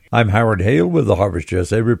I'm Howard Hale with the Harvest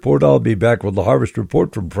USA Report. I'll be back with the Harvest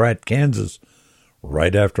Report from Pratt, Kansas,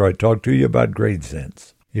 right after I talk to you about Grain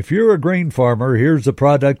Sense. If you're a grain farmer, here's a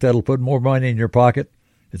product that'll put more money in your pocket.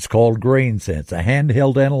 It's called Grain Sense, a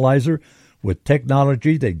handheld analyzer with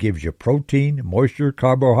technology that gives you protein, moisture,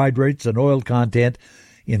 carbohydrates, and oil content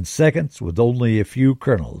in seconds with only a few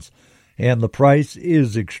kernels. And the price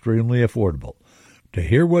is extremely affordable. To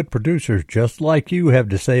hear what producers just like you have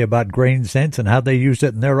to say about Grain Sense and how they use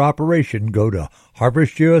it in their operation, go to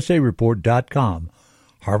HarvestUSAReport.com,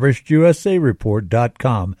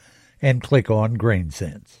 HarvestUSAReport.com, and click on Grain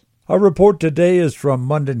Sense. Our report today is from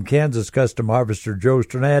Munden, Kansas custom harvester Joe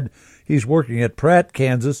Strnad. He's working at Pratt,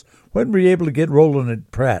 Kansas. When were you able to get rolling at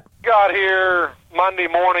Pratt? Got here Monday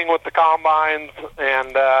morning with the combines, and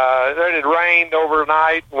it had rained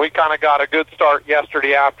overnight. We kind of got a good start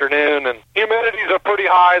yesterday afternoon, and humidities are pretty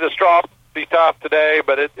high. The straw will be tough today,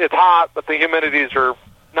 but it's hot, but the humidities are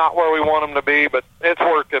not where we want them to be, but it's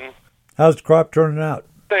working. How's the crop turning out?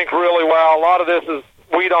 I think really well. A lot of this is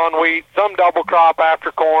wheat on wheat, some double crop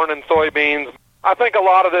after corn and soybeans. I think a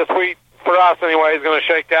lot of this wheat, for us anyway, is going to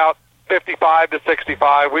shake out 55 to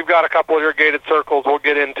 65. We've got a couple of irrigated circles we'll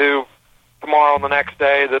get into tomorrow and the next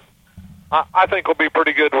day that I think will be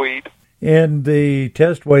pretty good wheat. And the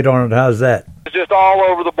test weight on it, how's that? It's just all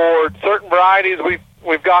over the board. Certain varieties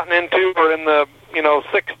we've gotten into are in the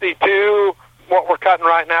 62. What we're cutting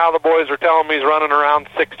right now, the boys are telling me is running around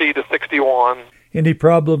 60 to 61. Any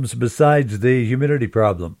problems besides the humidity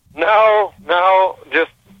problem? No.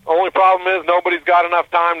 Just only problem is nobody's got enough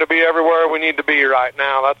time to be everywhere we need to be right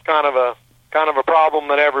now. That's kind of a problem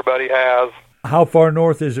that everybody has. How far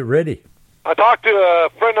north is it ready? I talked to a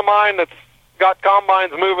friend of mine that's got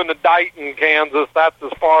combines moving to Dighton, Kansas. That's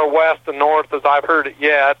as far west and north as I've heard it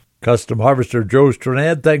yet. Custom harvester Joe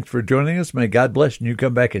Strnad, thanks for joining us. May God bless, and you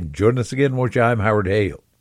come back and join us again. I'm Howard Hale.